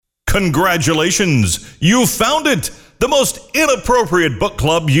Congratulations! You found it! The most inappropriate book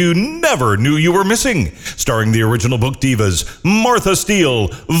club you never knew you were missing. Starring the original book divas, Martha Steele,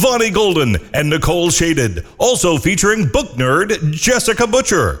 Vonnie Golden, and Nicole Shaded. Also featuring book nerd, Jessica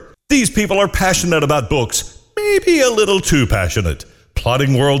Butcher. These people are passionate about books, maybe a little too passionate.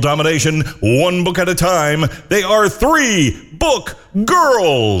 Plotting world domination, one book at a time. They are 3 book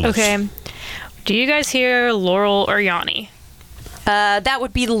girls. Okay. Do you guys hear Laurel or Yanni? That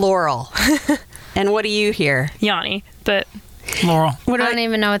would be Laurel. And what do you hear? Yanni, but... Laurel. I don't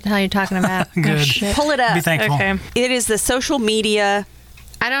even know what the hell you're talking about. Good. Pull it up. Be thankful. Okay. It is the social media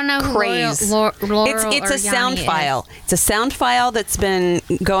I don't know who craze. Laurel It's or a sound Yanni file. It's a sound file that's been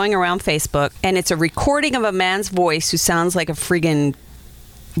going around Facebook, and it's a recording of a man's voice who sounds like a friggin'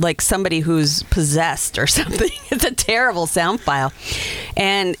 like somebody who's possessed or something. It's a terrible sound file.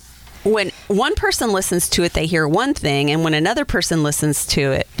 And when one person listens to it, they hear one thing, and when another person listens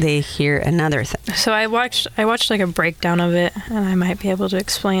to it, they hear another thing. So I watched like a breakdown of it, and I might be able to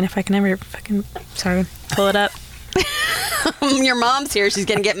explain if I can ever pull it up. Your mom's here. She's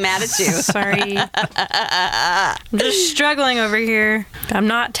going to get mad at you. Sorry. I'm just struggling over here. I'm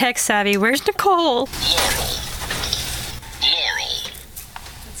not tech savvy. Where's Nicole?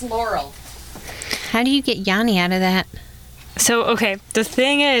 It's Laurel. How do you get Yanni out of that? So, okay, the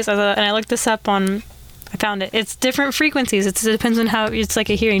thing is, and I looked this up I found it. It's different frequencies. It depends on how, it's like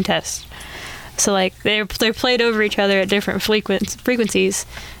a hearing test. So, like, they're played over each other at different frequencies.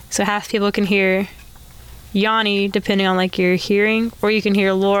 So half people can hear Yanni depending on, like, your hearing, or you can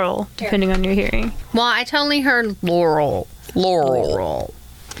hear Laurel depending on your hearing. Well, I totally heard Laurel.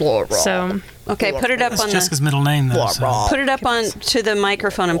 So, Okay, put it up That's on Jessica's middle name, though. So. put it up on to the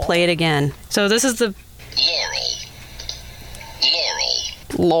microphone and play it again. so this is the...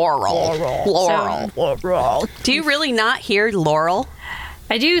 Laurel. Do you really not hear Laurel?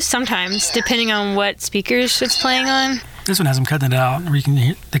 I do sometimes, depending on what speakers it's playing on. This one has them cutting it out, where you can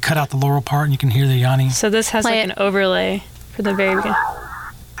hear, they cut out the Laurel part, and you can hear the Yanni. So this has Play like an overlay for the very beginning.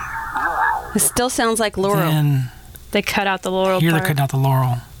 It still sounds like Laurel. Then They cut out the Laurel here part. they're cutting out the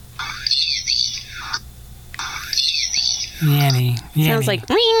Laurel. Yanni. Sounds like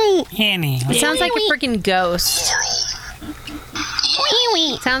Yanni. It sounds like a freaking ghost.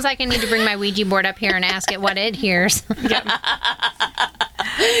 Sounds like I need to bring my Ouija board up here and ask it what it hears. We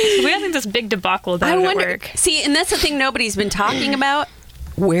have like this big debacle about it at work. See, and that's the thing nobody's been talking about.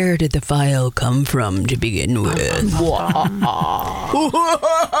 Where did the file come from to begin with?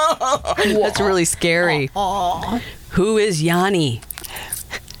 That's really scary. Who is Yanni?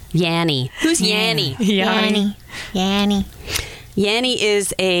 Yanni. Who's Yanni? Yanni. Yanni. Yanni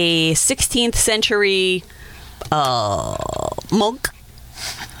is a 16th century monk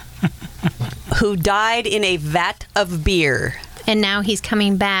who died in a vat of beer. And now he's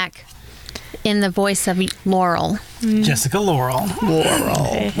coming back in the voice of Laurel. Jessica Laurel.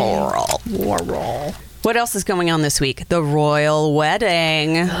 Laurel. What else is going on this week? The royal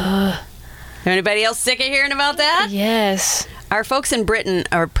wedding. Anybody else sick of hearing about that? Yes. Our folks in Britain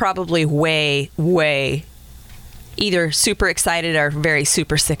are probably way either super excited or very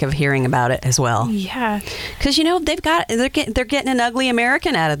super sick of hearing about it as well. Yeah. Because, you know, they're getting an ugly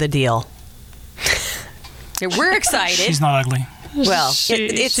American out of the deal. We're excited. She's not ugly. Well,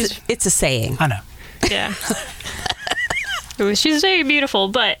 She's- it's a saying. I know. Yeah. She's very beautiful,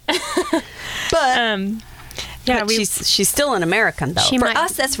 but But yeah, she's still an American, though. She For might-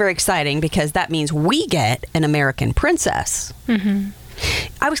 us, that's very exciting because that means we get an American princess. Mm-hmm.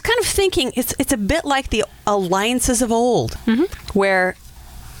 I was kind of thinking it's a bit like the alliances of old, where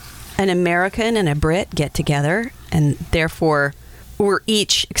an American and a Brit get together, and therefore we're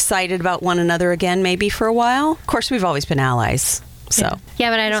each excited about one another again, maybe for a while. Of course, we've always been allies. So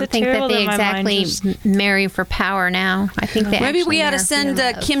Yeah, but I Is don't it think that terrible they that my mind exactly just- marry for power now. I think they maybe we actually ought to marry send for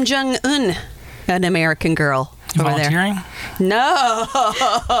love. Kim Jong-un, an American girl, You over there. volunteering?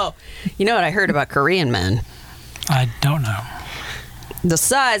 No. You know what I heard about Korean men? I don't know. The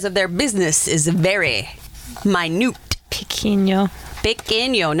size of their business is very minute. pequeño.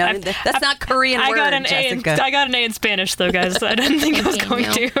 Pequeño. No, that's not Korean word, Jessica. I got an A in Spanish though, guys. I didn't think I was going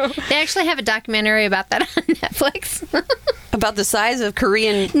to. They actually have a documentary about that on Netflix. About the size of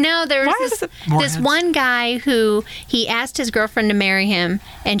Korean... No, there Why was is this Warheads? one guy who he asked his girlfriend to marry him,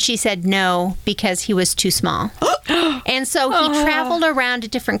 and she said no because he was too small. And so he traveled around to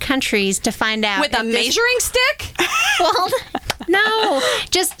different countries to find out With a if this- measuring stick? Well, no,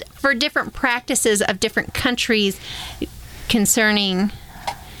 just for different practices of different countries concerning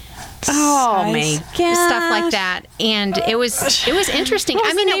Oh my god. stuff like that, and it was interesting. What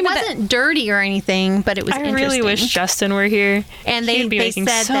was I mean, the it name of that? wasn't dirty or anything, but it was I interesting. really wish Justin were here. And He'd be they making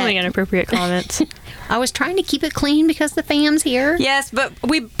said so that- many inappropriate comments. I was trying to keep it clean because the fam's here. Yes, but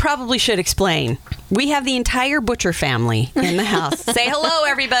we probably should explain. We have the entire Butcher family in the house. Say hello,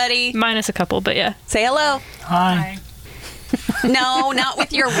 everybody. Minus a couple, but yeah. Say hello. Hi. No, not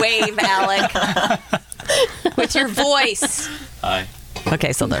with your wave, Alec. With your voice. Hi.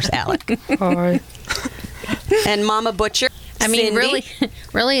 Okay, so there's Alec. Or And Mama Butcher. I mean, Cindy.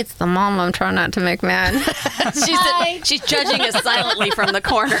 really, it's the mom I'm trying not to make mad. She's judging us silently from the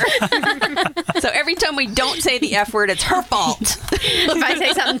corner. So every time we don't say the F word, it's her fault. If I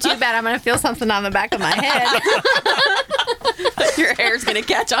say something too bad, I'm going to feel something on the back of my head. Your hair's going to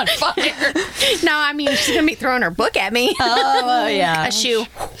catch on fire. No, I mean, she's going to be throwing her book at me. Oh, yeah. A shoe.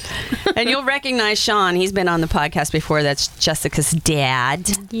 And you'll recognize Sean. He's been on the podcast before. That's Jessica's dad.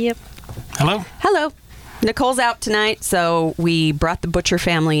 yep. Hello. Hello. Nicole's out tonight, so we brought the Butcher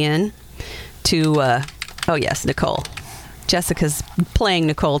family in to, oh yes, Nicole. Jessica's playing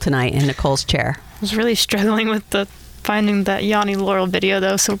Nicole tonight in Nicole's chair. I was really struggling with finding that Yanni Laurel video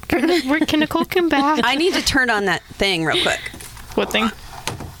though. So where can Nicole come back? I need to turn on that thing real quick. What thing?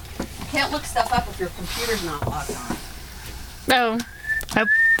 Can't look stuff up if your computer's not logged on. Oh,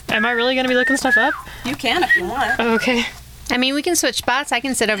 am I really gonna be looking stuff up? You can if you want. Oh, okay. I mean, we can switch spots. I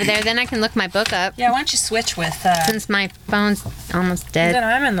can sit over there. Then I can look my book up. Yeah, why don't you switch with... Since my phone's almost dead. Then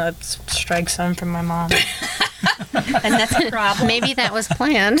I'm in the strike zone from my mom. and that's a problem. Maybe that was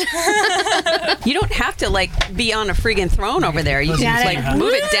planned. You don't have to, like, be on a friggin' throne over there. You can, like,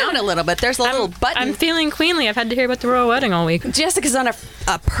 move it down a little bit. There's a little button. I'm feeling queenly. I've had to hear about the royal wedding all week. Jessica's on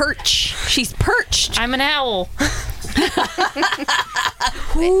a perch. She's perched. I'm an owl.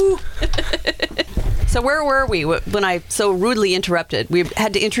 So where were we when I so rudely interrupted? We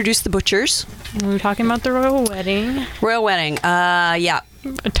had to introduce the Butchers. We were talking about the royal wedding. Royal wedding. Yeah.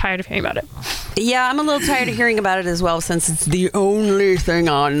 I'm tired of hearing about it. Yeah, I'm a little tired of hearing about it as well since it's the only thing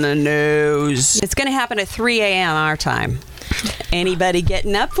on the news. It's going to happen at 3 a.m. our time. Anybody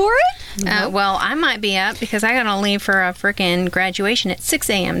getting up for it? Well, I might be up because I gotta leave for a freaking graduation at 6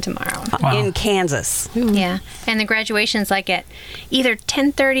 a.m. tomorrow. Wow. In Kansas. Yeah, and the graduation's like at either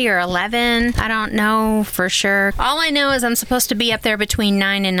 10:30 or 11. I don't know for sure. All I know is I'm supposed to be up there between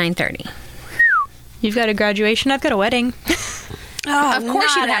 9 and 9:30. You've got a graduation. I've got a wedding. Oh, Of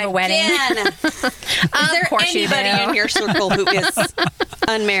course you'd have a wedding. Is there course you anybody do. in your circle who is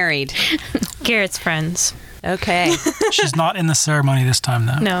unmarried? Garrett's friends. Okay. She's not in the ceremony this time,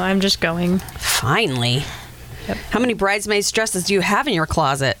 though. No, I'm just going. Finally. Yep. How many bridesmaids dresses do you have in your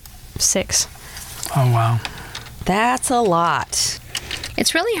closet? 6. Oh, wow. That's a lot.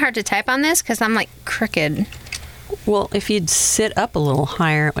 It's really hard to type on this because I'm like crooked. Well, if you'd sit up a little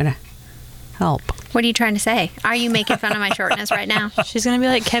higher, it would help. What are you trying to say? Are you making fun of my shortness right now? She's gonna be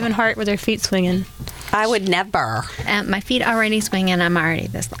like Kevin Hart with her feet swinging. I would never. My feet already swinging. I'm already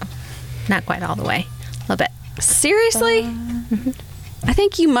this low. Not quite all the way. A little bit. Seriously? I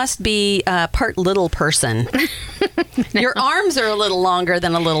think you must be part little person. Your arms are a little longer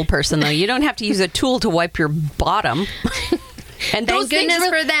than a little person, though. You don't have to use a tool to wipe your bottom. And Thank goodness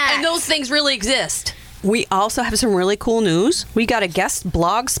for that. And those things really exist. We also have some really cool news. We got a guest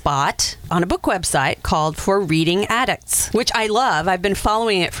blog spot on a book website called For Reading Addicts, which I love. I've been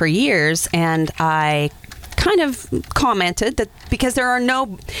following it for years, and I kind of commented that because there are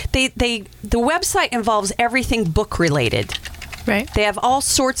no... the website involves everything book related. Right. They have all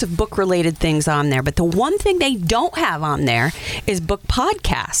sorts of book related things on there, but the one thing they don't have on there is book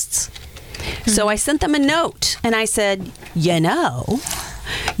podcasts. So I sent them a note and I said,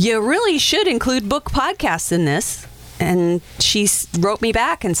 you really should include book podcasts in this. And she wrote me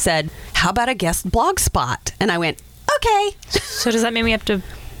back and said, how about a guest blog spot? And I went, okay. So does that mean we have to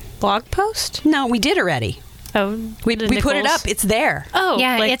blog post? No, we did already. Oh, We the put it Nichols? up. It's there. Oh,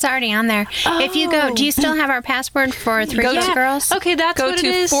 Yeah, like- it's already on there. If you go, do you still have our password for 3 Go Young to- Girls? Okay, that's Go what to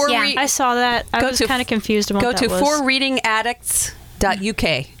it is. For Yeah. Re- I saw that. I Go was to- kind of confused about Go what to that was.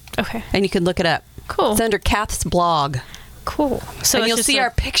 forreadingaddicts.uk Okay, and you can look it up. Cool. It's under Kath's blog. cool. So And it's you'll just see a-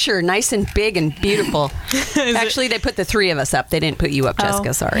 our picture, nice and big and beautiful. Actually, they put the 3 of us up. They didn't put you up,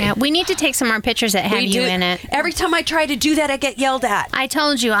 Jessica. Sorry. Yeah, we need to take some more pictures that have We you do- in it. Every time I try to do that, I get yelled at. I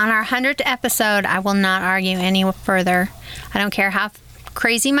told you on our 100th episode, I will not argue any further. I don't care how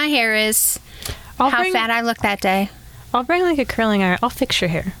crazy my hair is, I'll how bring- fat I look that day. I'll bring like a curling iron. I'll fix your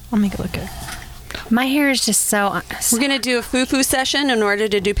hair. I'll make it look good. My hair is just so. We're going to do a foo-foo session in order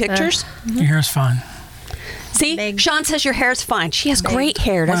to do pictures. Your hair's fine. See, Big. Sean says your hair's fine. She has great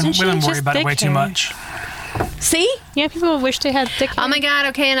hair, doesn't We she? don't worry just about it thick way too hair. much. See? Yeah, people wish they had thick hair. Oh my God.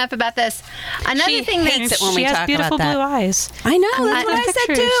 Okay, enough about this. Another She thing hates that's it when we she has talk beautiful about that. blue eyes. I know. That's what I said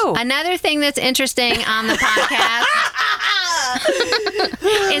pictures. too. Another thing that's interesting on the podcast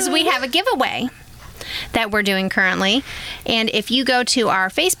is we have a giveaway that we're doing currently. And if you go to our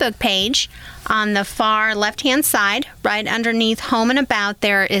Facebook page, on the far left-hand side, right underneath Home and About,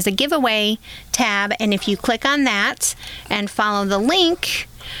 there is a giveaway tab. And if you click on that and follow the link,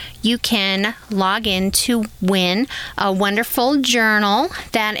 you can log in to win a wonderful journal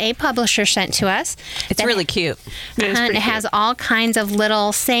that a publisher sent to us. It's that- really cute. It has all kinds of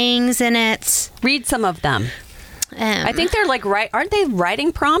little sayings in it. Read some of them. I think they're like aren't they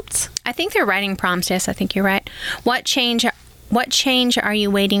writing prompts? I think they're writing prompts. Yes, I think you're right. What change are you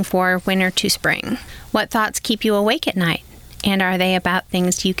waiting for, winter to spring? What thoughts keep you awake at night? And are they about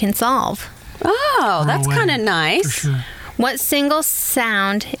things you can solve? Oh, that's Whirlwind, kind of nice. For sure. What single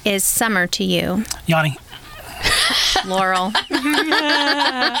sound is summer to you? Yanni. Laurel.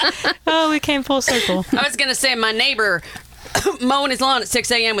 Oh, we came full circle. I was gonna say my neighbor mowing his lawn at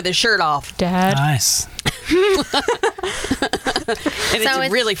 6 a.m. with his shirt off, Dad. Nice. and So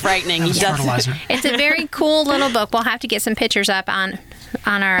it's really frightening. He That's does. fertilizer. It's a very cool little book. We'll have to get some pictures up on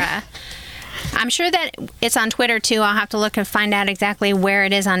our. I'm sure that it's on Twitter too. I'll have to look and find out exactly where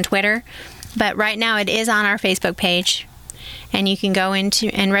it is on Twitter. But right now it is on our Facebook page, and you can go into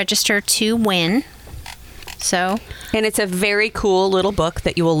and register to win. So And it's a very cool little book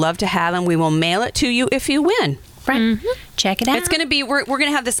that you will love to have, and we will mail it to you if you win. right, check it out. It's going to be, we're going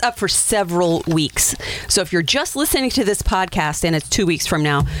to have this up for several weeks. So if you're just listening to this podcast and it's 2 weeks from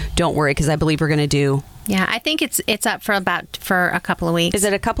now, don't worry, because I believe we're going to do. Yeah, I think it's up for a couple of weeks. Is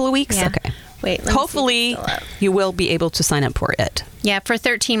it a couple of weeks? Yeah. Okay. Wait, let me see Hopefully if it's still up. you will be able to sign up for it. Yeah, for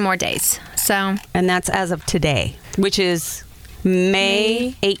 13 more days. So And that's as of today, which is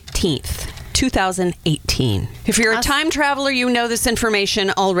May 18th. 2018. If you're a time traveler, you know this information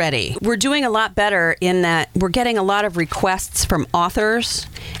already. We're doing a lot better in that we're getting a lot of requests from authors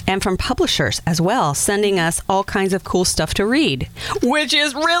and from publishers as well, sending us all kinds of cool stuff to read, which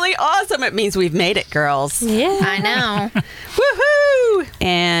is really awesome. It means we've made it, girls. Yeah. I know. Woohoo!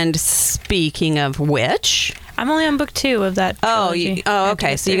 And speaking of which, I'm only on book 2 of that. trilogy.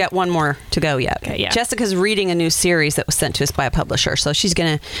 okay. So you got one more to go yet. Okay, yeah. Jessica's reading a new series that was sent to us by a publisher. So she's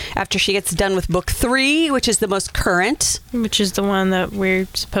going to, after she gets done with book 3, which is the most current. Which is the one that we're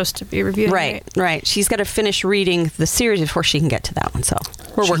supposed to be reviewing. Right. She's got to finish reading the series before she can get to that one. So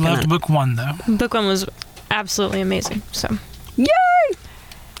we're She working on loved it. book 1, though. Book 1 was absolutely amazing. So Yay!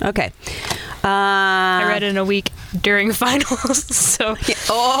 Okay. I read it in a week during finals. So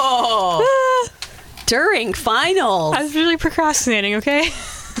Oh. During finals. I was really procrastinating. Okay.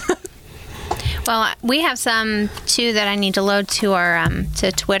 Well, we have some too that I need to load to our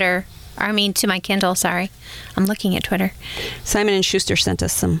to Twitter. To my Kindle. Sorry, I'm looking at Twitter. Simon and Schuster sent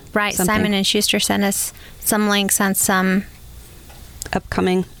us some. Right, something Simon and Schuster sent us some links on some.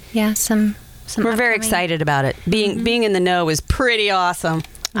 upcoming. Yeah, some. We're very upcoming- excited about it. Being in the know is pretty awesome.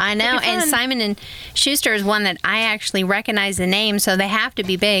 I know, Pretty and fun. Simon and Schuster is one that I actually recognize the name, so they have to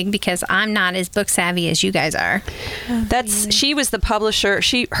be big because I'm not as book savvy as you guys are. She was the publisher.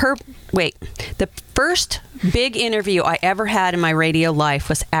 The first big interview I ever had in my radio life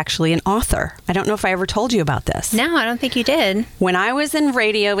was actually an author. I don't know if I ever told you about this. No, I don't think you did. When I was in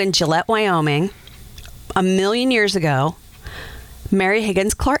radio in Gillette, Wyoming, a million years ago, Mary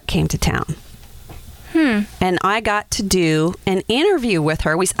Higgins Clark came to town. And I got to do an interview with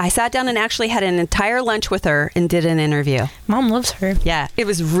her. I sat down and actually had an entire lunch with her and did an interview. Mom loves her. Yeah, it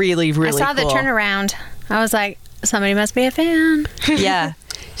was really, really I saw the cool. turnaround. I was like, somebody must be a fan. Yeah.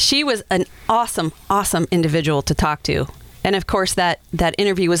 She was an awesome, awesome individual to talk to. And of course, that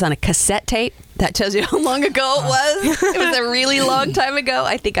interview was on a cassette tape. That tells you how long ago it was. It was a really long time ago.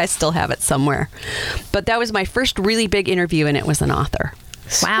 I think I still have it somewhere. But that was my first really big interview, and it was an author.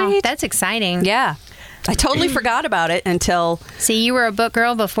 Wow, Sweet. that's exciting. Yeah. I totally forgot about it until... See, you were a book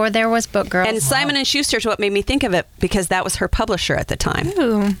girl before there was book girls. And Simon and Schuster's what made me think of it, because that was her publisher at the time.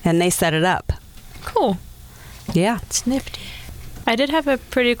 Ooh, And they set it up. cool. Yeah. It's nifty. I did have a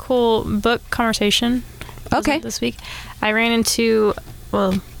pretty cool book conversation. Okay. This week, I went to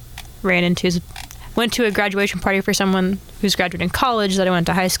a graduation party for someone who's graduating college that I went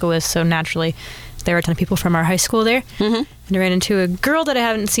to high school with. So naturally, there were a ton of people from our high school there. Mm-hmm. And I ran into a girl that I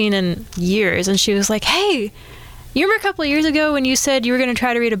haven't seen in years, and she was like, "Hey, you remember a couple of years ago when you said you were going to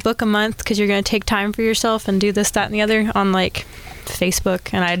try to read a book a month because you're going to take time for yourself and do this, that, and the other on like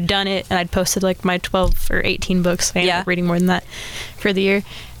Facebook?" And I'd done it, and I'd posted like my 12 or 18 books. I ended up reading more than that for the year.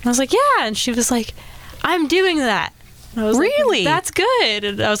 And I was like, "Yeah," and she was like, "I'm doing that." And I was Really? like, "That's good."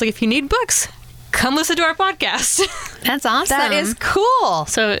 And I was like, "If you need books, come listen to our podcast. That's awesome. That is cool.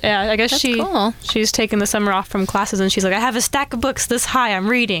 So yeah, I guess That's cool. she's taken the summer off from classes, and she's like, I have a stack of books this high. I'm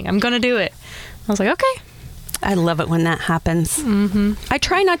reading. I'm gonna do it. I was like, okay. I love it when that happens. Mm-hmm. I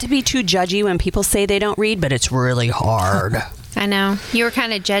try not to be too judgy when people say they don't read, but it's really hard. I know. You were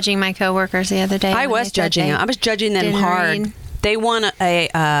kind of judging my coworkers the other day. I was judging them. I was judging them didn't hard. read. They won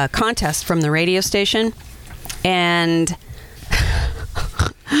a contest from the radio station, and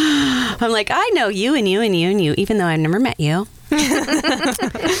I'm like, I know you and you and you and you, even though I've never met you.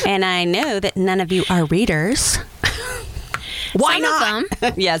 And I know that none of you are readers. Why Some not? of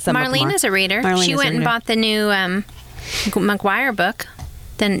them. Yeah, some of them Marlene are. is a reader. Marlene She is a went and reader. bought the new McGuire book.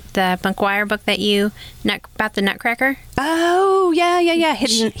 The McGuire book that about the Nutcracker. Oh, yeah.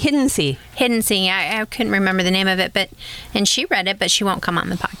 Hidden Sea. Hidden Sea. I couldn't remember the name of it, and she read it, but she won't come on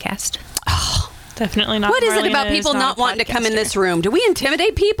the podcast. Definitely not. What is it Marlena about people is not a wanting to come in podcaster. this room? Do we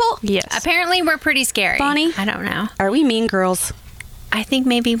intimidate people? Yes. Apparently, we're pretty scary. Bonnie? I don't know. Are we mean girls? I think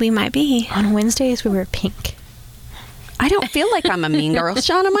maybe we might be. On Wednesdays, we wear pink. I don't feel like I'm a mean girl.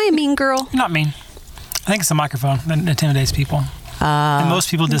 Sean, am I a mean girl? Not mean. I think it's the microphone that intimidates people. And most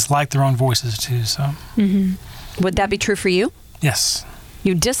people dislike their own voices too. So Would that be true for you? yes,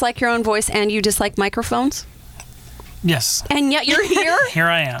 You dislike your own voice and you dislike microphones? yes. And yet you're here? Here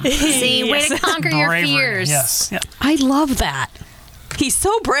I am. See, way to conquer your Bravery. fears. Yes. Yeah. I love that. He's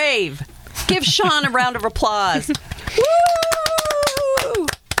so brave. Give Sean a round of applause. Woo!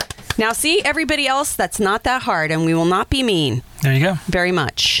 Now, see, everybody else, that's not that hard, and we will not be mean There you go. very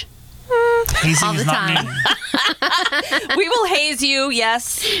much. Hazing All the is not time. mean. We will haze you,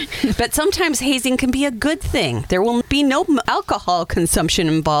 yes, but sometimes hazing can be a good thing. There will be no alcohol consumption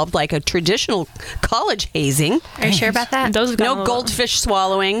involved like a traditional college hazing. Are you sure about that? Those have gotten a No little- goldfish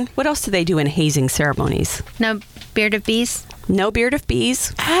swallowing. What else do they do in hazing ceremonies? No beard of bees? No beard of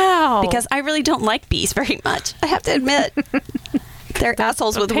bees. Ow. Because I really don't like bees very much, I have to admit. They're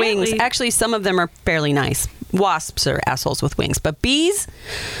assholes with wings. apparently- Actually, some of them are fairly nice. Wasps are assholes with wings, but bees,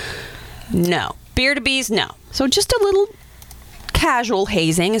 no. Beard of bees, no. So just a little casual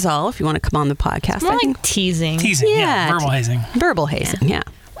hazing is all if you want to come on the podcast. more I think like teasing. Teasing. Yeah, Yeah. Verbal hazing. verbal hazing, yeah.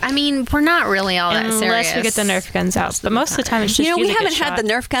 I mean, we're not really all that serious. Unless we get the Nerf guns out. But most of the time, it's just You know, we that haven't get had the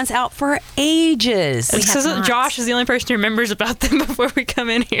shot. Nerf guns out for ages. It's because have not. Josh is the only person who remembers about them before we come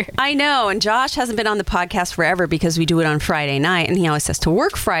in here. I know, and Josh hasn't been on the podcast forever because we do it on Friday night, and he always has to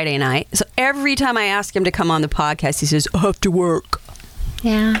work Friday night. So every time I ask him to come on the podcast, he says, I have to work.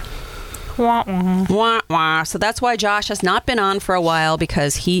 Yeah. Wah, wah. Wah, wah. So that's why Josh has not been on for a while,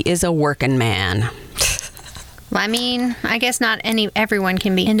 because he is a working man. Well, I mean, I guess not everyone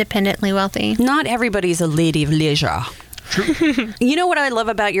can be independently wealthy. Not everybody's a lady of leisure. You know what I love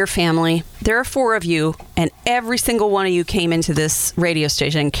about your family? There are 4 of you, and every single one of you came into this radio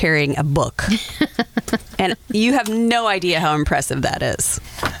station carrying a book. And you have no idea how impressive that is.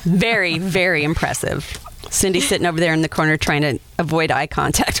 Very, very impressive. Cindy's sitting over there in the corner trying to avoid eye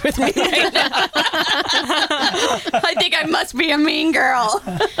contact with me right now. I think I must be a mean girl.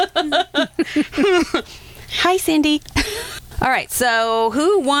 Hi, Cindy. All right, so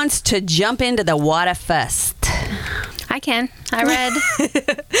who wants to jump into the water first? I can. I read.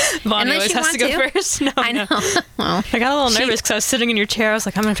 Bonnie Unless always you has want to go to. first. No, I know. Well, I got a little nervous because I was sitting in your chair. I was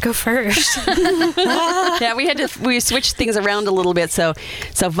like, I'm going to go first. Yeah, we switched things around a little bit. So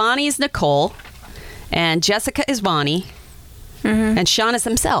Vonnie is Nicole, and Jessica is Vonnie, and Sean is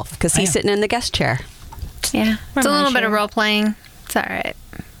himself because he's Yeah. sitting in the guest chair. yeah. It's a not little bit of sure. role playing. It's all right.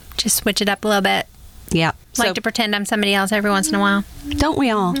 Just switch it up a little bit. Yeah. So Like to pretend I'm somebody else every once in a while. don't we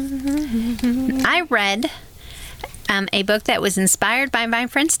all? I read a book that was inspired by my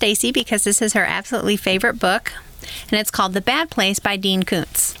friend Stacy because this is her absolutely favorite book. And it's called The Bad Place by Dean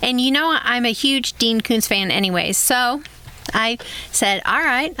Koontz. And you know I'm a huge Dean Koontz fan anyways, so I said, all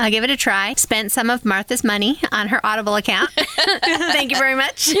right, I'll give it a try. Spent some of Martha's money on her Audible account. Thank you very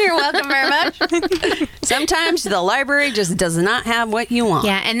much. You're welcome very much. Sometimes the library just does not have what you want.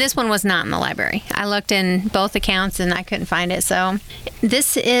 Yeah, and this one was not in the library. I looked in both accounts and I couldn't find it. So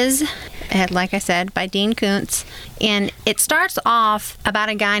this is, like I said, by Dean Koontz. And it starts off about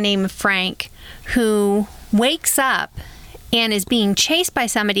a guy named Frank who wakes up and is being chased by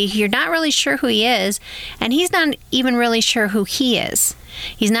somebody who you're not really sure who he is, and he's not even really sure who he is.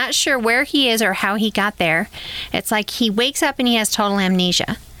 He's not sure where he is or how he got there. It's like he wakes up and he has total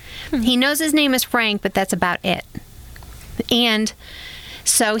amnesia. He knows his name is Frank, but that's about it. And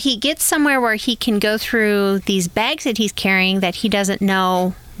so he gets somewhere where he can go through these bags that he's carrying that he doesn't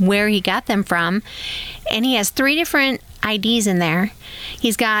know where he got them from. And he has 3 different IDs in there.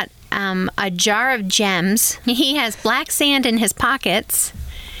 He's got a jar of gems. He has black sand in his pockets.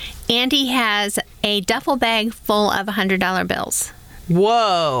 And he has a duffel bag full of $100 bills.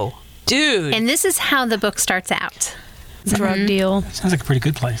 Whoa. Dude. And this is how the book starts out. Drug deal. Sounds like a pretty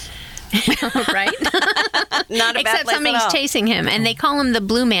good place. Right? Not a bad Except place somebody's at all. chasing him, and they call him the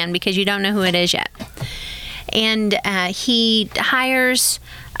Blue Man because you don't know who it is yet. And he hires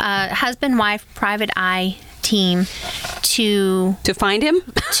a husband-wife private eye team to find him?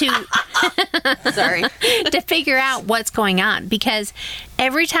 Sorry. to figure out what's going on, because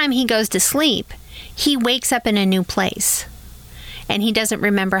every time he goes to sleep, he wakes up in a new place, and he doesn't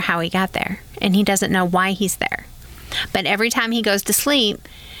remember how he got there, and he doesn't know why he's there. But every time he goes to sleep,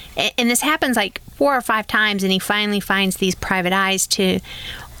 and this happens like 4 or 5 times, and he finally finds these private eyes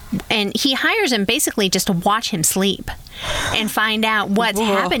and he hires him basically just to watch him sleep and find out what's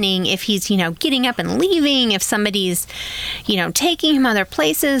happening, if he's, getting up and leaving, if somebody's, taking him other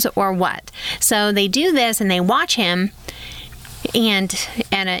places or what. So they do this and they watch him and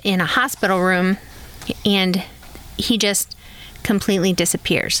in a hospital room, and he just completely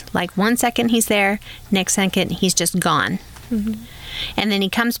disappears. Like 1 second he's there, next second he's just gone. Mm-hmm. And then he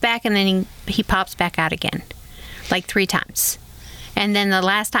comes back, and then he pops back out again, like 3 times. And then the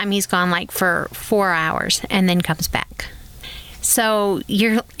last time he's gone like for 4 hours and then comes back. So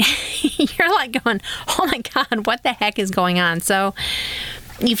you're like going, oh my God, what the heck is going on? So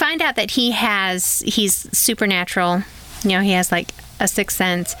you find out that he's supernatural. He has like a sixth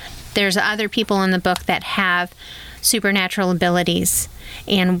sense. There's other people in the book that have supernatural abilities,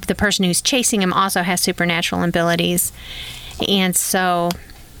 and the person who's chasing him also has supernatural abilities. And so...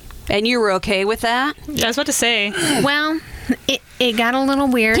 And you were okay with that? I was about to say. Well, it got a little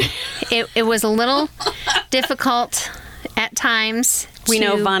weird. It was a little difficult at times. We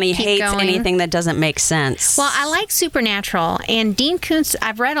know Vonnie hates going. anything that doesn't make sense. Well, I like supernatural. And Dean Koontz,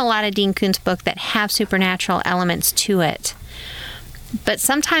 I've read a lot of Dean Koontz books that have supernatural elements to it. But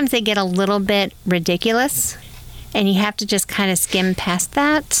sometimes they get a little bit ridiculous, and you have to just kind of skim past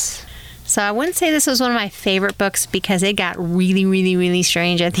that. So I wouldn't say this was one of my favorite books, because it got really, really, really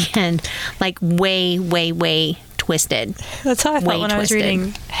strange at the end. Like way, way, way twisted. That's how I felt when I was twisted.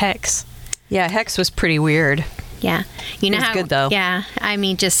 reading Hex. Yeah, Hex was pretty weird. Yeah. You know It was how good, though. Yeah.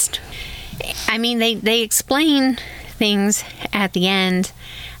 They explain things at the end,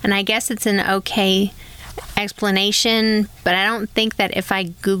 and I guess it's an okay explanation, but I don't think that if I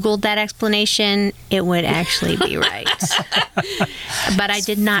Googled that explanation, it would actually be right. But I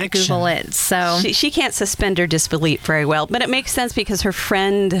did not fiction. Google it, so... She can't suspend her disbelief very well, but it makes sense because her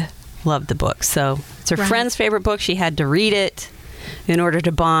friend loved the book. So it's her Right. friend's favorite book. She had to read it in order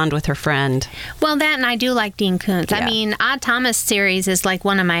to bond with her friend. Well, that, and I do like Dean Koontz. Yeah. I mean, Odd Thomas series is like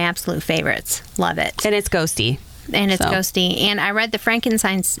one of my absolute favorites. Love it. And it's ghosty. And it's So. ghosty. And I read the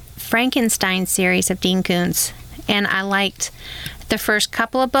Frankenstein series of Dean Koontz, and I liked the first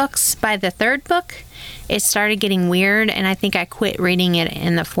couple of books. By the third book, it started getting weird, and I think I quit reading it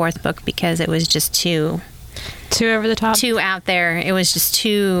in the fourth book because it was just too Over the top. out there. It was just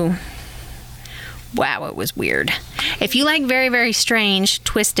too... Wow, it was weird. If you like very, very strange,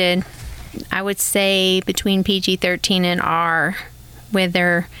 twisted, I would say between PG-13 and R with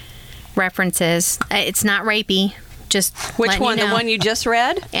their references. It's not rapey. Just Which letting one? you know. The one you just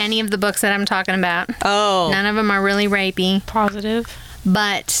read? Any of the books that I'm talking about. Oh. None of them are really rapey, Positive.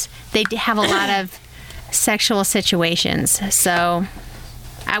 but they have a lot of sexual situations. So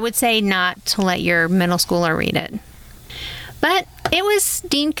I would say not to let your middle schooler read it. But it was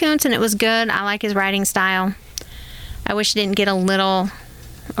Dean Koontz, and it was good. I like his writing style. I wish it didn't get a little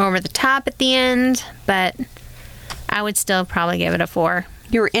over the top at the end, but I would still probably give it a 4.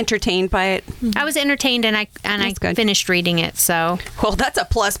 You were entertained by it? I was entertained, and I That's good. finished reading it. So Well, that's a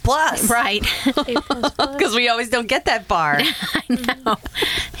plus plus. right. Because we always don't get that far. No.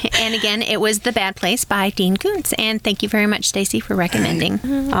 And again, it was The Bad Place by Dean Koontz. And thank you very much, Stacy, for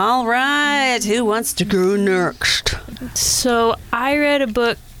recommending. All right. Who wants to go next? So I read a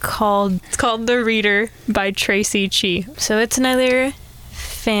book called The Reader by Tracy Chi. So it's another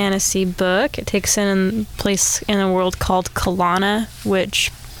fantasy book. It takes place in a world called Kalana,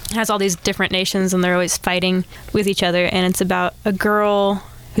 which has all these different nations, and they're always fighting with each other. And it's about a girl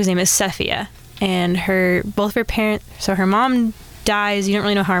whose name is Sephia, and both of her parents. So her mom dies. You don't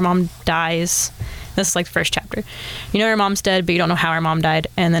really know how her mom dies. This is like the first chapter. You know her mom's dead, but you don't know how her mom died.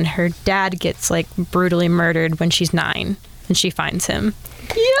 And then her dad gets like brutally murdered when she's 9, and she finds him.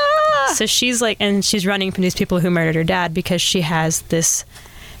 Yeah. So she's running from these people who murdered her dad because she has this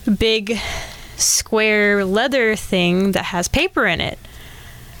big square leather thing that has paper in it.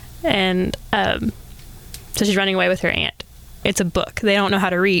 And so she's running away with her aunt. It's a book. They don't know how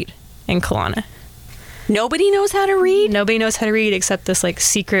to read in Kalana. Nobody knows how to read? Nobody knows how to read except this like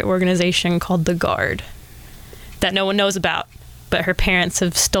secret organization called the Guard that no one knows about. But her parents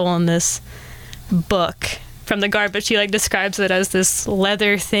have stolen this book from the Guard, but she like describes it as this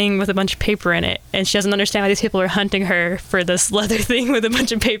leather thing with a bunch of paper in it, and she doesn't understand why these people are hunting her for this leather thing with a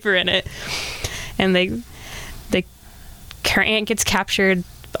bunch of paper in it. And her aunt gets captured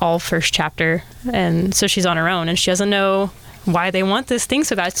all first chapter, and so she's on her own, and she doesn't know why they want this thing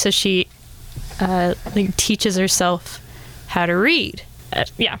so bad. So she teaches herself how to read.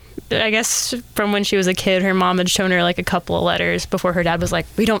 I guess from when she was a kid, her mom had shown her like a couple of letters before her dad was like,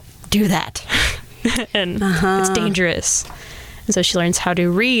 "We don't do that." And it's dangerous. And so she learns how to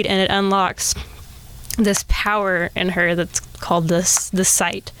read, and it unlocks this power in her that's called the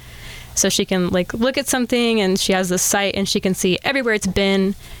sight. So she can like look at something, and she has the sight, and she can see everywhere it's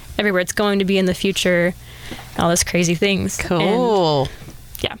been, everywhere it's going to be in the future, all these crazy things. Cool. And,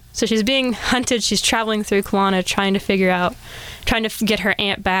 so she's being hunted. She's traveling through Kelowna, trying to get her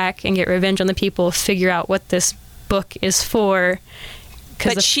aunt back and get revenge on the people, figure out what this book is for.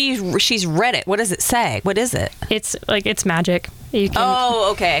 But she's read it. What does it say? What is it? It's magic. You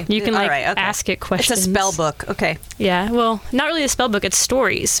can, okay. You can ask it questions. It's a spell book. Okay. Yeah. Well, not really a spell book. It's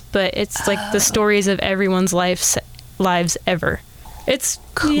stories, but it's like the stories of everyone's lives ever. It's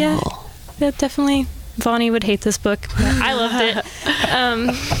cool. Yeah, definitely. Vonnie would hate this book. I loved it.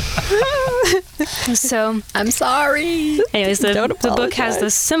 So I'm sorry. Anyways, the book has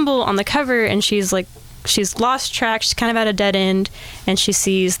this symbol on the cover, and she's lost track. She's kind of at a dead end, and she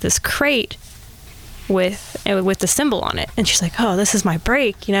sees this crate with the symbol on it, and she's like, "Oh, this is my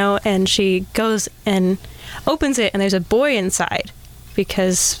break," And she goes and opens it, and there's a boy inside,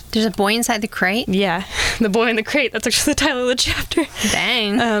 because there's a boy inside the crate. Yeah, the boy in the crate. That's actually the title of the chapter.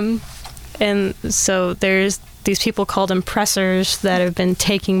 Dang. And so there's these people called impressors that have been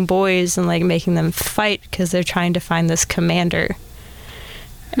taking boys and like making them fight because they're trying to find this commander.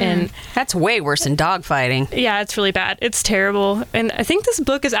 And that's way worse than dogfighting. Yeah, it's really bad. It's terrible. And I think this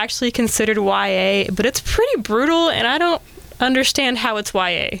book is actually considered YA, but it's pretty brutal, and I don't understand how it's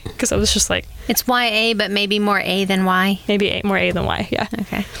YA, because I was just like... It's YA, but maybe more A than Y? Maybe more A than Y, yeah.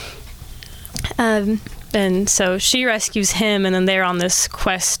 Okay. And so she rescues him, and then they're on this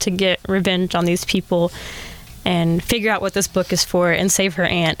quest to get revenge on these people and figure out what this book is for and save her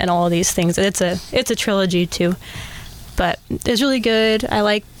aunt and all of these things. It's a trilogy, too. But it's really good. I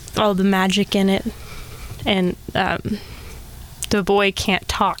like all the magic in it. And the boy can't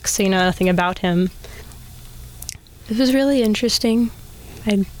talk, so you know nothing about him. It was really interesting.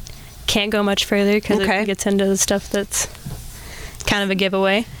 I can't go much further because it gets into the stuff that's kind of a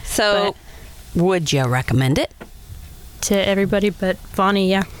giveaway. So, would you recommend it? To everybody but Vonnie,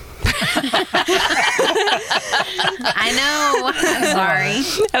 yeah. I know. I'm sorry.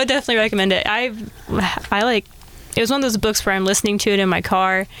 I would definitely recommend it. I like... It was one of those books where I'm listening to it in my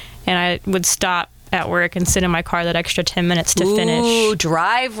car, and I would stop at work and sit in my car that extra 10 minutes to finish. Ooh,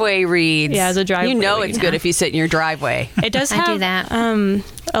 driveway reads. Yeah, it's a driveway read. It's good if you sit in your driveway. It does have I do that.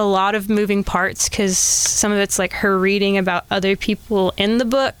 A lot of moving parts, because some of it's like her reading about other people in the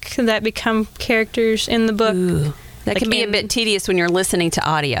book that become characters in the book. Ooh. That can be a bit tedious when you're listening to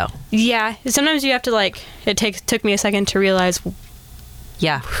audio. Yeah. Sometimes you have to it took me a second to realize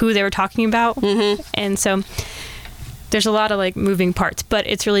who they were talking about. Mm-hmm. And so there's a lot of moving parts, but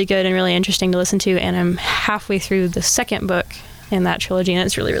it's really good and really interesting to listen to. And I'm halfway through the second book in that trilogy, and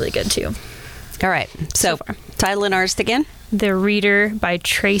it's really, really good too. All right. So title and artist again? The Reader by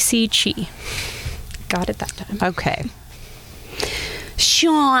Tracy Chee. Got it that time. Okay.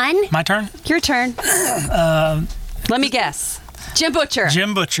 Sean. My turn? Your turn. Let me guess. Jim Butcher.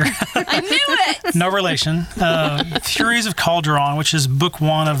 Jim Butcher. I knew it. No relation. Furies of Calderon, which is book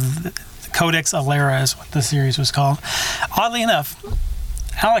one of the Codex Alera is what the series was called. Oddly enough,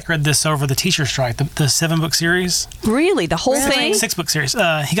 Alec read this over the teacher strike, the 7-book series. Really? The whole thing? 6-book series. He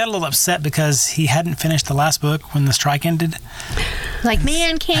got a little upset because he hadn't finished the last book when the strike ended.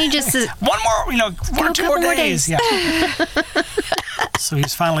 Man, can you just... one or two more days. Yeah. So he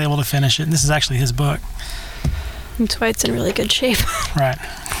was finally able to finish it, and this is actually his book. That's why it's in really good shape. Right.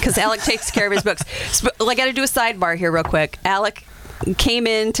 Because Alec takes care of his books. I got to do a sidebar here real quick. Alec came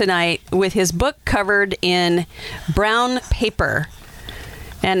in tonight with his book covered in brown paper,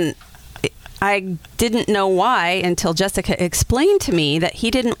 and I didn't know why until Jessica explained to me that he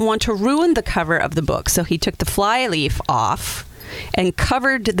didn't want to ruin the cover of the book, so he took the fly leaf off and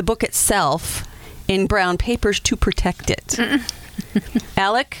covered the book itself in brown papers to protect it.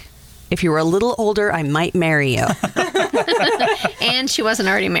 Alec, if you were a little older, I might marry you. And she wasn't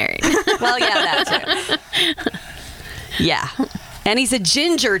already married. Well, yeah, that too. Yeah. And he's a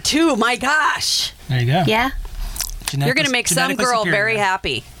ginger, too. My gosh. There you go. Yeah. You're going to make some Genetically girl superior. very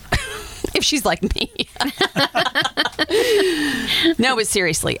happy. If she's like me. No, but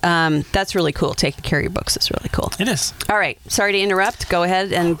seriously, that's really cool. Taking care of your books is really cool. It is. All right. Sorry to interrupt. Go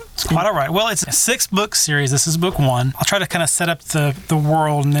ahead and... It's quite all right. Well, it's a 6-book series. This is book 1. I'll try to kind of set up the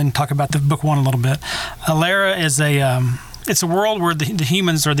world and then talk about the book 1 a little bit. Alara is it's a world where the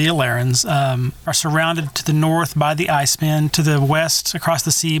humans, or the Alarans, are surrounded to the north by the Icemen, to the west across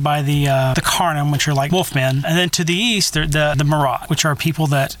the sea by the Karnam, which are like wolfmen, and then to the east, they're the Marat, which are people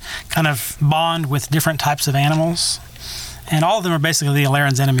that kind of bond with different types of animals. And all of them are basically the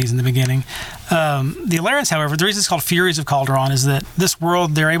Alarans' enemies in the beginning. The Alarans, however, the reason it's called Furies of Calderon is that this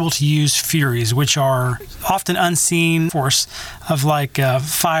world, they're able to use Furies, which are often unseen force of like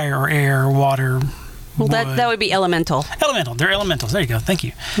fire or air or water. Well, that would be elemental. Elemental. They're elementals. There you go. Thank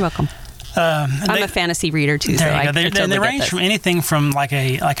you. You're welcome. I'm a fantasy reader too, so I totally they get range this. from anything from like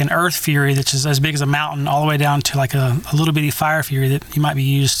an earth fury that's just as big as a mountain, all the way down to like a little bitty fire fury that you might be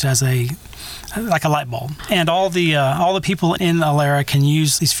used as like a light bulb. And all the people in Alara can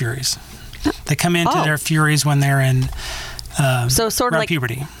use these furies. They come into their furies when they're in so sort of like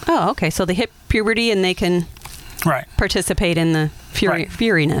puberty. Oh, okay. So they hit puberty and they can participate in the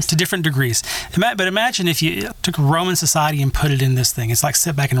furiness to different degrees. But imagine if you took Roman society and put it in this thing. It's like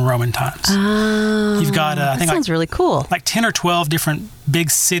set back in Roman times. You've got I think sounds really cool. Like 10 or 12 different big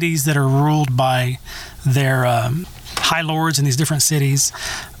cities that are ruled by their high lords in these different cities.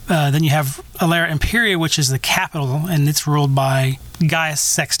 Then you have Alara Imperia, which is the capital, and it's ruled by Gaius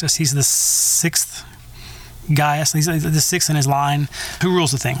Sextus. He's the 6th Gaius. He's the 6th in his line. Who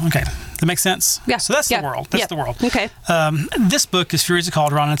rules the thing? Okay. That makes sense? Yeah. So that's the world. That's the world. Okay. This book is Furies of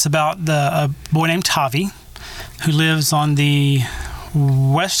Calderon. It's about a boy named Tavi who lives on the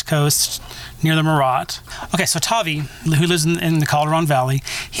west coast near the Marat. Okay, so Tavi, who lives in the Calderon Valley,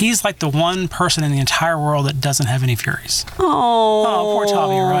 he's like the one person in the entire world that doesn't have any Furies. Oh, poor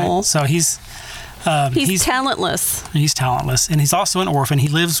Tavi, right? So he's talentless. He's talentless, and he's also an orphan. He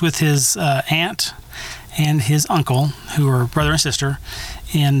lives with his aunt and his uncle, who are brother and sister,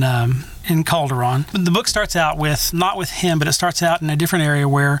 in Calderon. The book starts out with, not with him, but it starts out in a different area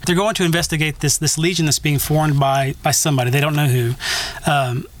where they're going to investigate this legion that's being formed by somebody. They don't know who.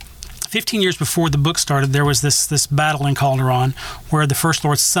 15 years before the book started, there was this battle in Calderon where the First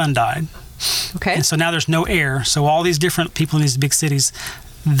Lord's son died. Okay. And so now there's no heir. So all these different people in these big cities,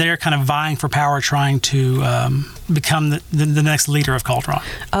 they're kind of vying for power, trying to become the next leader of Calderon.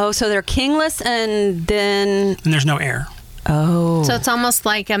 Oh, so they're kingless, and then... And there's no heir. Oh. So it's almost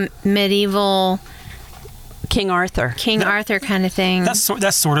like a medieval King Arthur kind of thing. That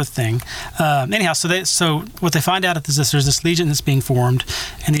sort of thing. Anyhow, so what they find out is there's this legion that's being formed,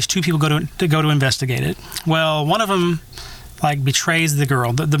 and these two people go to investigate it. Well, one of them betrays the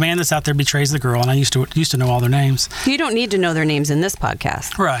girl. The man that's out there betrays the girl, and I used to know all their names. You don't need to know their names in this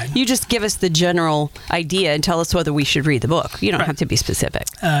podcast. Right. You just give us the general idea and tell us whether we should read the book. You don't have to be specific.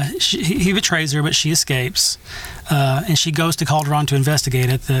 He betrays her, but she escapes, and she goes to Calderon to investigate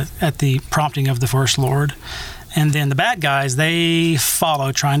at the prompting of the First Lord. And then the bad guys, they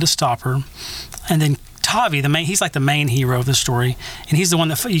follow, trying to stop her. And then Tavi, he's like the main hero of the story, and he's the one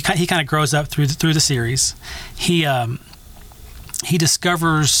that he kind of grows up through the series. He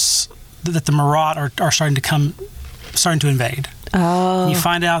discovers that the Marat are starting to invade. Oh. And you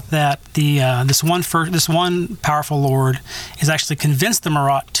find out that this one powerful lord is actually convinced the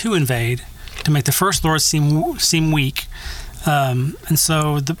Marat to invade, to make the First Lord seem weak. And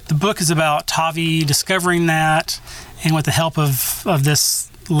so the book is about Tavi discovering that, and with the help of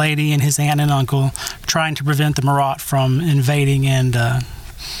this lady and his aunt and uncle, trying to prevent the Marat from invading and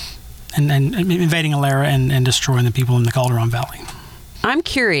invading Alara and destroying the people in the Calderon Valley. I'm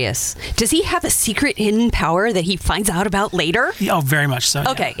curious. Does he have a secret hidden power that he finds out about later? Oh, very much so.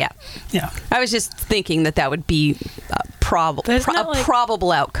 Okay, Yeah. I was just thinking that would be a probable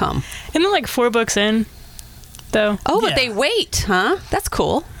outcome. Isn't it 4 books in, though? Oh, but they wait, huh? That's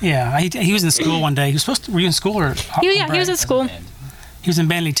cool. Yeah, he was in school one day. Were you in school or? He was at school. He was in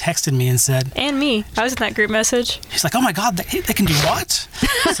band. He texted me and said, and me. I was in that group message. He's like, oh my God, they can do what?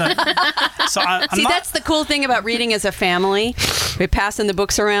 So that's the cool thing about reading as a family, passing the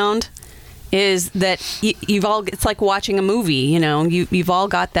books around, is that it's like watching a movie, you've all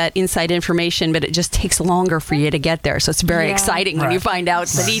got that inside information, but it just takes longer for you to get there. So it's very exciting when you find out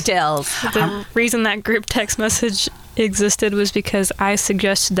the details. The reason that group text message existed was because I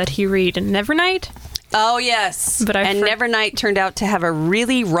suggested that he read Nevernight. Oh, yes. But and Nevernight turned out to have a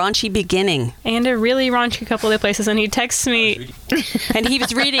really raunchy beginning. And a really raunchy couple of places. And he texts me. And he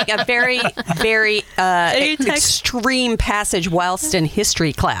was reading a very, very extreme passage whilst in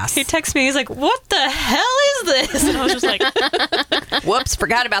history class. He texts me. He's like, "What the hell is this?" And I was just like, "Whoops,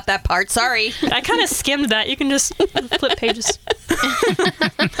 forgot about that part. Sorry." I kind of skimmed that. You can just flip pages.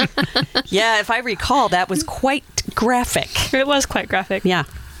 Yeah, if I recall, that was quite graphic. It was quite graphic. Yeah.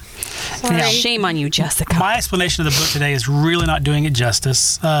 Yeah. Shame on you, Jessica. My explanation of the book today is really not doing it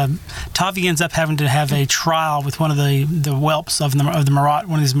justice. Tavi ends up having to have a trial with one of the whelps of the Marat,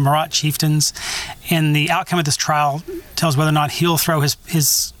 one of these Marat chieftains, and the outcome of this trial tells whether or not he'll throw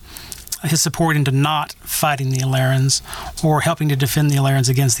his support into not fighting the Alarans or helping to defend the Alarans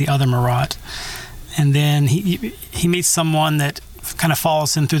against the other Marat. And then he meets someone that kind of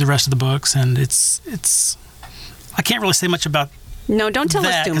follows him through the rest of the books, and it's I can't really say much about. No, don't tell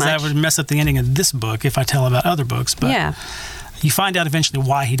us too much. Because I would mess up the ending of this book if I tell about other books. But yeah. You find out eventually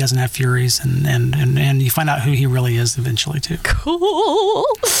why he doesn't have Furies, and you find out who he really is eventually, too. Cool.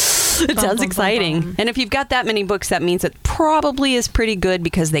 It sounds exciting. And if you've got that many books, that means it probably is pretty good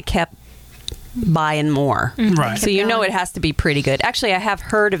because they kept buying more. Right. So you know it has to be pretty good. Actually, I have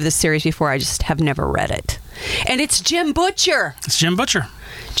heard of this series before. I just have never read it. And it's Jim Butcher. It's Jim Butcher.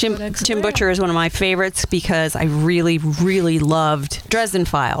 Jim Butcher is one of my favorites because I really, really loved Dresden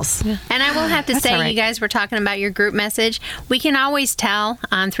Files. Yeah. And I will have to say, you guys were talking about your group message. We can always tell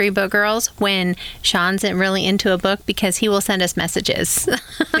on Three Book Girls when Sean's really into a book because he will send us messages.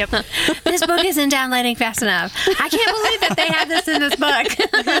 Yep. This book isn't downloading fast enough. I can't believe that they have this in this book.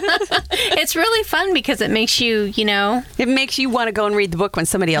 It's really fun because it makes you, It makes you want to go and read the book when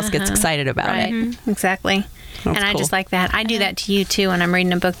somebody else gets excited about it. Mm-hmm. Exactly. That's and I cool. just like that. I do that to you, too, when I'm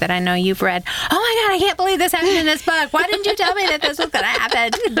reading a book that I know you've read. Oh, my God, I can't believe this happened in this book. Why didn't you tell me that this was going to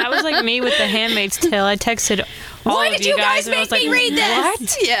happen? That was like me with The Handmaid's Tale. I texted all Why of did you guys and I make was like, me read this?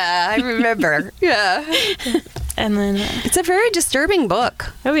 What? Yeah, I remember. Yeah. And then, It's a very disturbing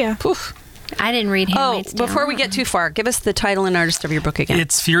book. oh yeah. Oof. I didn't read Handmaid's Tale. Before we get too far, give us the title and artist of your book again.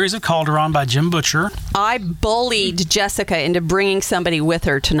 It's Furies of Calderon by Jim Butcher. I bullied Jessica into bringing somebody with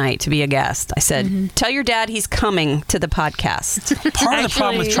her tonight to be a guest. I said, tell your dad he's coming to the podcast. Part of the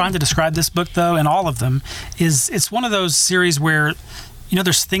problem with trying to describe this book, though, and all of them, is it's one of those series where,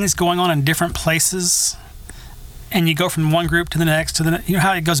 there's things going on in different places, and you go from one group to the next,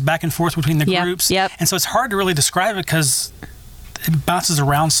 how it goes back and forth between the groups. Yep. And so it's hard to really describe it because it bounces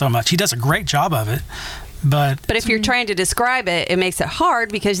around so much. He does a great job of it. But if you're trying to describe it, it makes it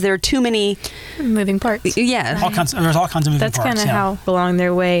hard because there are too many Moving parts. Yeah. there's all kinds of moving That's parts. kind of how along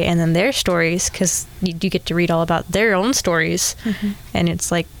their way, and then their stories, because you get to read all about their own stories, and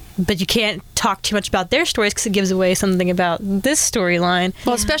it's like, but you can't talk too much about their stories because it gives away something about this storyline.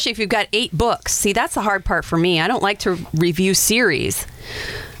 Well, especially if you've got 8 books. See, that's the hard part for me. I don't like to review series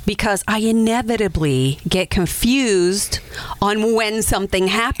because I inevitably get confused on when something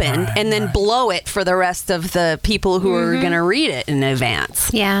happened and then blow it for the rest of the people who are going to read it in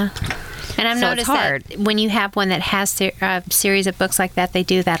advance. Yeah. And I've So noticed it's hard. that when you have one that has a series of books like that, they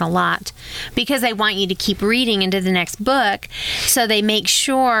do that a lot because they want you to keep reading into the next book. So they make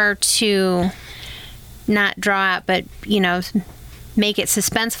sure to not draw out, but, make it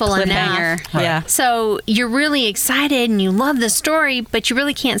suspenseful enough. Cliffhanger. Yeah. So you're really excited and you love the story, but you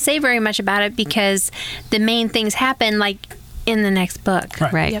really can't say very much about it because the main things happen like in the next book.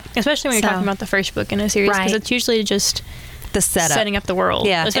 Right. Yep. Especially when you're talking about the first book in a series, because Right. it's usually just The setup. setting up the world.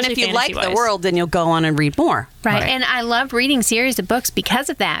 Yeah. And especially if you like the fantasy-wise. world, then you'll go on and read more. Right. And I love reading series of books because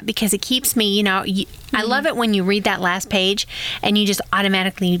of that, because it keeps me, I love it when you read that last page and you just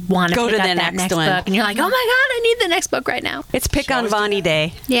automatically want to Go pick to up the that next next one. book. And you're like, oh my God, I need the next book right now. It's Pick on Vonnie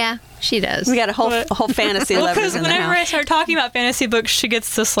Day. Yeah, she does. We got a whole fantasy Well, lovers because in the whenever I house. start talking about fantasy books, she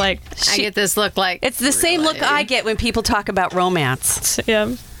gets this like, I get this look like. It's the same look I get when people talk about romance.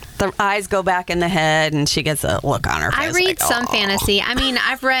 yeah. The eyes go back in the head, and she gets a look on her face. I read like, some "Oh." fantasy. I mean,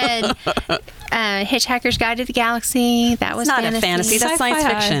 I've read Hitchhiker's Guide to the Galaxy. That was It's not a fantasy. That's science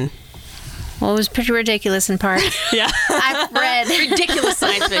Sci-fi. fiction. Well, it was pretty ridiculous in part. Yeah. I've read Ridiculous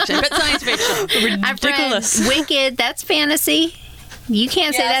science fiction, but science fiction. I've Ridiculous. read Wicked. That's fantasy. You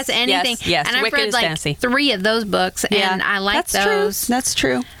can't say Yes, that's anything. yes, And I've Wicked read is like fantasy. 3 of those books, and I like That's those. True. That's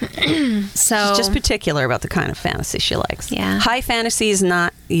true. So She's just particular about the kind of fantasy she likes. Yeah. High fantasy is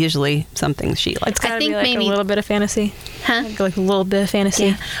not usually something she likes. It's gotta think be like maybe- a little bit of fantasy. Huh? Like a little bit of fantasy.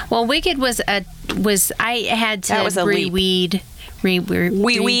 Yeah. Well, Wicked was I had to That was a leap.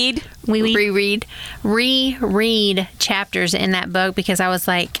 reread chapters in that book because I was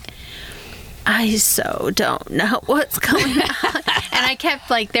like, I so don't know what's going on. And I kept,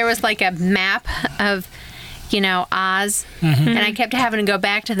 like, there was like a map of, Oz. And I kept having to go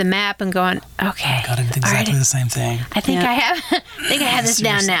back to the map and going, okay. God, I did exactly the same thing. I think I have this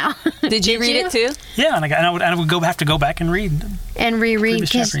down now. Did you read it too? Yeah, and I would have to go back and read. And reread,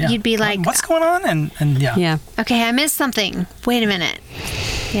 previous because chapter, yeah. you'd be like, what's going on? And yeah. Yeah. okay, I missed something. Wait a minute.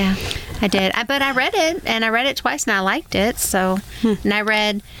 Yeah, I did. But I read it, and I read it twice, and I liked it. So, and I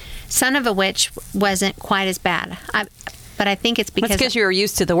read Son of a Witch wasn't quite as bad. But I think it's because you were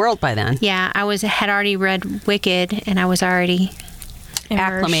used to the world by then. Yeah, I had already read Wicked, and I was already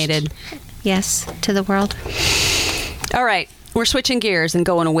acclimated. Yes, to the world. All right, we're switching gears and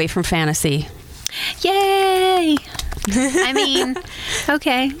going away from fantasy. Yay! I mean,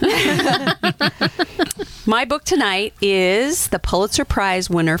 okay. My book tonight is the Pulitzer Prize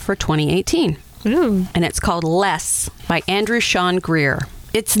winner for 2018. Ooh. And it's called Less by Andrew Sean Greer.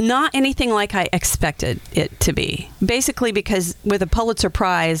 It's not anything like I expected it to be. Basically, because with a Pulitzer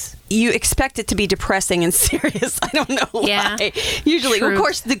Prize, you expect it to be depressing and serious. I don't know why. Usually, True. of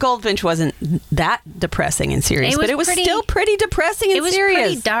course, the Goldfinch wasn't that depressing and serious, but it was still pretty depressing and serious. It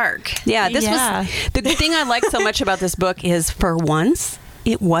was pretty dark. Yeah, this was the thing I like so much about this book is, for once,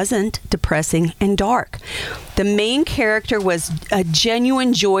 it wasn't depressing and dark. The main character was a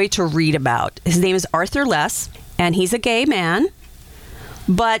genuine joy to read about. His name is Arthur Less, and he's a gay man,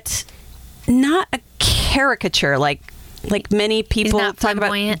 but not a caricature like many people not talk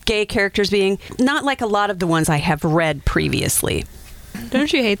flamboyant. about gay characters being. Not like a lot of the ones I have read previously.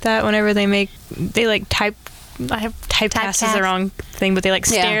 Don't you hate that whenever they typecast is the wrong thing, but they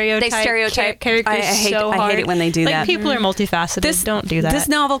stereotype characters I hate, so hard. I hate it when they do that. People are multifaceted. Don't do that. This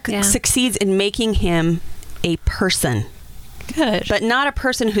novel succeeds in making him a person. Good. But not a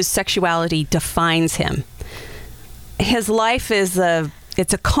person whose sexuality defines him. His life is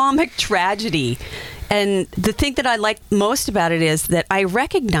it's a comic tragedy. And the thing that I like most about it is that I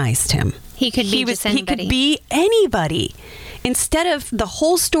recognized him. He could be just anybody. He could be anybody. Instead of the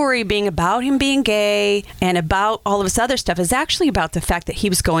whole story being about him being gay and about all of this other stuff, is actually about the fact that he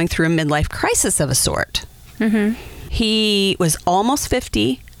was going through a midlife crisis of a sort. Mm-hmm. He was almost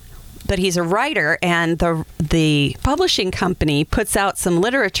 50, but he's a writer, and the publishing company puts out some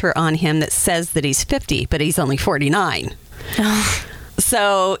literature on him that says that he's 50, but he's only 49. Oh.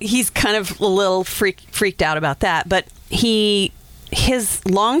 So he's kind of a little freaked out about that. But his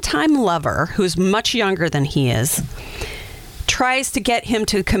longtime lover, who's much younger than he is, tries to get him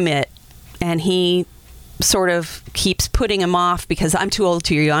to commit, and he sort of keeps putting him off because I'm too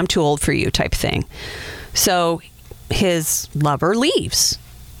old for you type thing. So his lover leaves,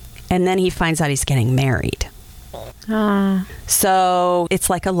 and then he finds out he's getting married. So it's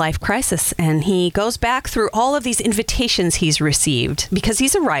like a life crisis, and he goes back through all of these invitations he's received because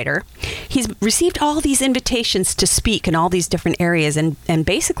he's a writer. He's received all these invitations to speak in all these different areas, and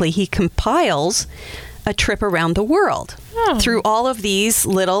basically he compiles a trip around the world through all of these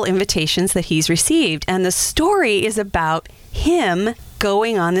little invitations that he's received. And the story is about him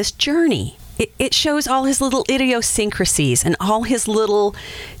going on this journey. It shows all his little idiosyncrasies and all his little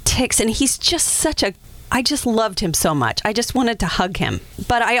tics. And he's just I just loved him so much. I just wanted to hug him.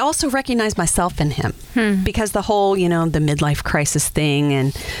 But I also recognize myself in him because the whole, the midlife crisis thing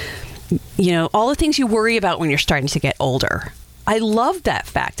and, all the things you worry about when you're starting to get older. I love that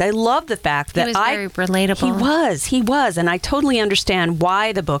fact. I love the fact that he was very relatable. He was. And I totally understand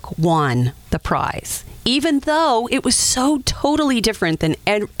why the book won the prize, even though it was so totally different than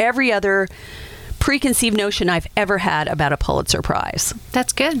every other preconceived notion I've ever had about a Pulitzer Prize.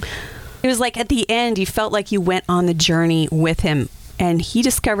 That's good. It was like at the end, you felt like you went on the journey with him, and he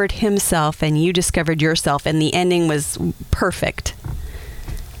discovered himself and you discovered yourself, and the ending was perfect.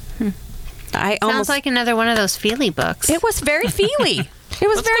 Sounds like another one of those feely books. It was very feely. It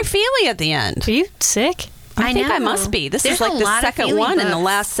was very feely at the end. Are you sick? I think I must be. There's is like the second one in the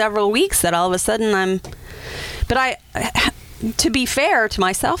last several weeks that all of a sudden But to be fair to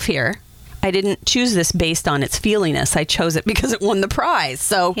myself here, I didn't choose this based on its feeliness. I chose it because it won the prize.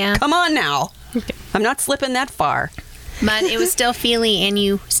 So come on now. Okay. I'm not slipping that far. But it was still feely and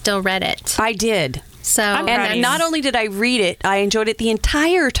you still read it. I did. So, and not only did I read it, I enjoyed it the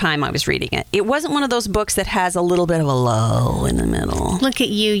entire time I was reading it. It wasn't one of those books that has a little bit of a lull in the middle. Look at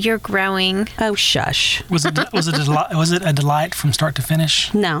you, you're growing. Oh, shush. Was it a delight from start to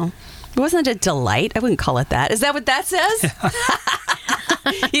finish? No. It wasn't a delight. I wouldn't call it that. Is that what that says?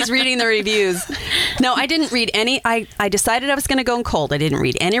 He's reading the reviews. No, I didn't read any. I decided I was going to go in cold. I didn't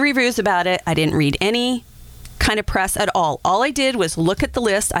read any reviews about it. I didn't read any kind of press at all. All I did was look at the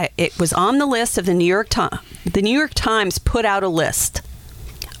list. It was on the list of the New York Times. The New York Times put out a list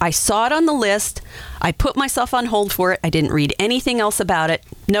I saw it on the list. I put myself on hold for it. I didn't read anything else about it.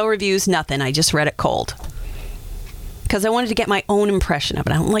 No reviews, nothing. I just read it cold. Because I wanted to get my own impression of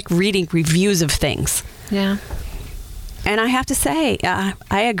it. I don't like reading reviews of things. Yeah. And I have to say,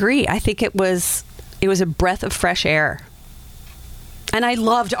 I agree. I think it was a breath of fresh air. And I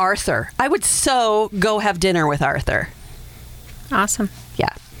loved Arthur. I would so go have dinner with Arthur. Awesome.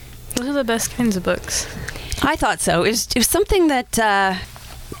 Yeah. Those are the best kinds of books. I thought so. It was something that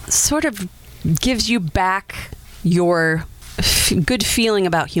sort of gives you back your good feeling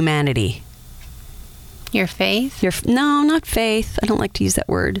about humanity. Your faith? No, not faith. I don't like to use that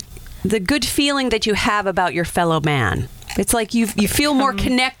word. The good feeling that you have about your fellow man. It's like you feel more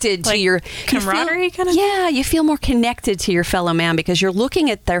connected to your camaraderie kind of? Yeah, you feel more connected to your fellow man because you're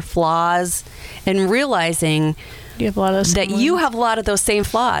looking at their flaws and realizing You have a lot of that you have a lot of those same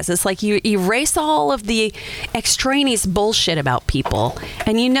flaws. It's like you erase all of the extraneous bullshit about people,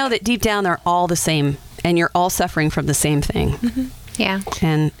 and you know that deep down they're all the same, and you're all suffering from the same thing. Mm-hmm. Yeah.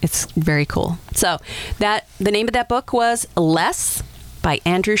 And it's very cool. So the name of that book was Less by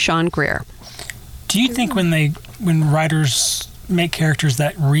Andrew Sean Greer. Do you think when writers make characters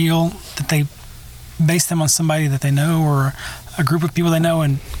that real, that they base them on somebody that they know or a group of people they know,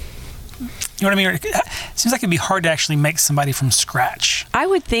 and you know what I mean? It seems like it'd be hard to actually make somebody from scratch. I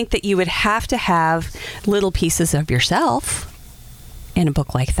would think that you would have to have little pieces of yourself in a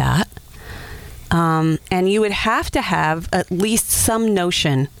book like that. And you would have to have at least some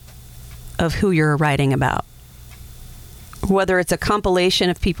notion of who you're writing about. Whether it's a compilation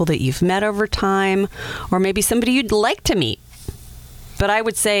of people that you've met over time, or maybe somebody you'd like to meet. But I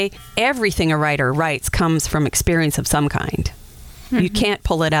would say everything a writer writes comes from experience of some kind. Mm-hmm. You can't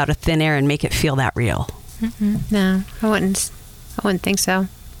pull it out of thin air and make it feel that real. Mm-hmm. No, I wouldn't think so.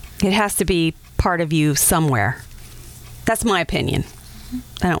 It has to be part of you somewhere. That's my opinion.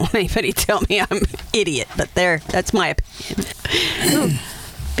 I don't want anybody to tell me I'm an idiot, but that's my opinion.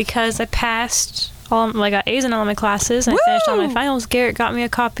 Because I passed I got A's in all my classes and I finished all my finals, Garrett got me a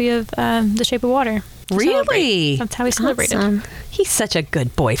copy of The Shape of Water. Really? That's how we celebrated. Awesome. He's such a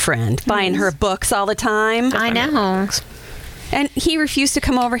good boyfriend, buying her books all the time. I know. And he refused to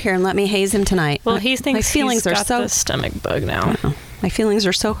come over here and let me haze him tonight. Well, he thinks my feelings he's are got so the stomach bug now. My feelings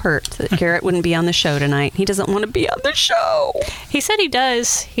are so hurt that Garrett wouldn't be on the show tonight. He doesn't want to be on the show. He said he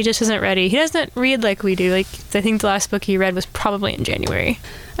does. He just isn't ready. He doesn't read like we do. Like I think the last book he read was probably in January.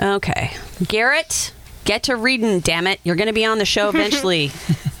 Okay. Garrett, get to reading, damn it. You're going to be on the show eventually.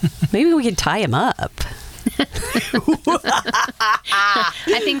 Maybe we can tie him up.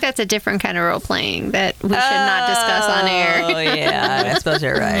 I think that's a different kind of role playing that we should not discuss on air. Oh, yeah. I suppose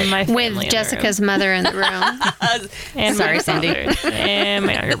you're right. My family With in Jessica's the room. mother in the room. And Sorry, my Cindy. father. And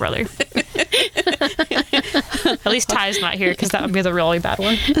my younger brother. At least Ty's not here because that would be the really bad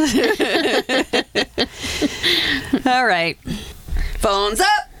one. All right. Phones up.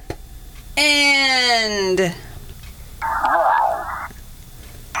 And...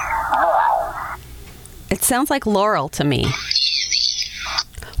 It sounds like Laurel to me.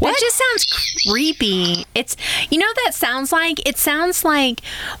 That just sounds creepy. It's, you know, that sounds like, it sounds like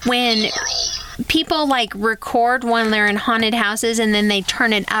when people like record when they're in haunted houses and then they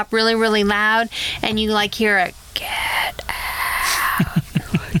turn it up really, really loud and you like hear a get out.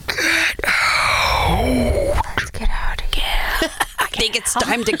 Get out. Get out again. I think it's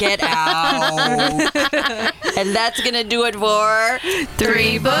time to get out. And that's going to do it for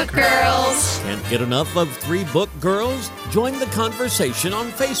Three Book Girls. Can't get enough of Three Book Girls? Join the conversation on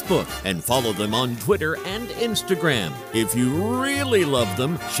Facebook and follow them on Twitter and Instagram. If you really love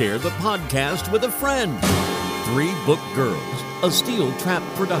them, share the podcast with a friend. Three Book Girls, a Steel Trap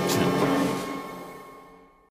production.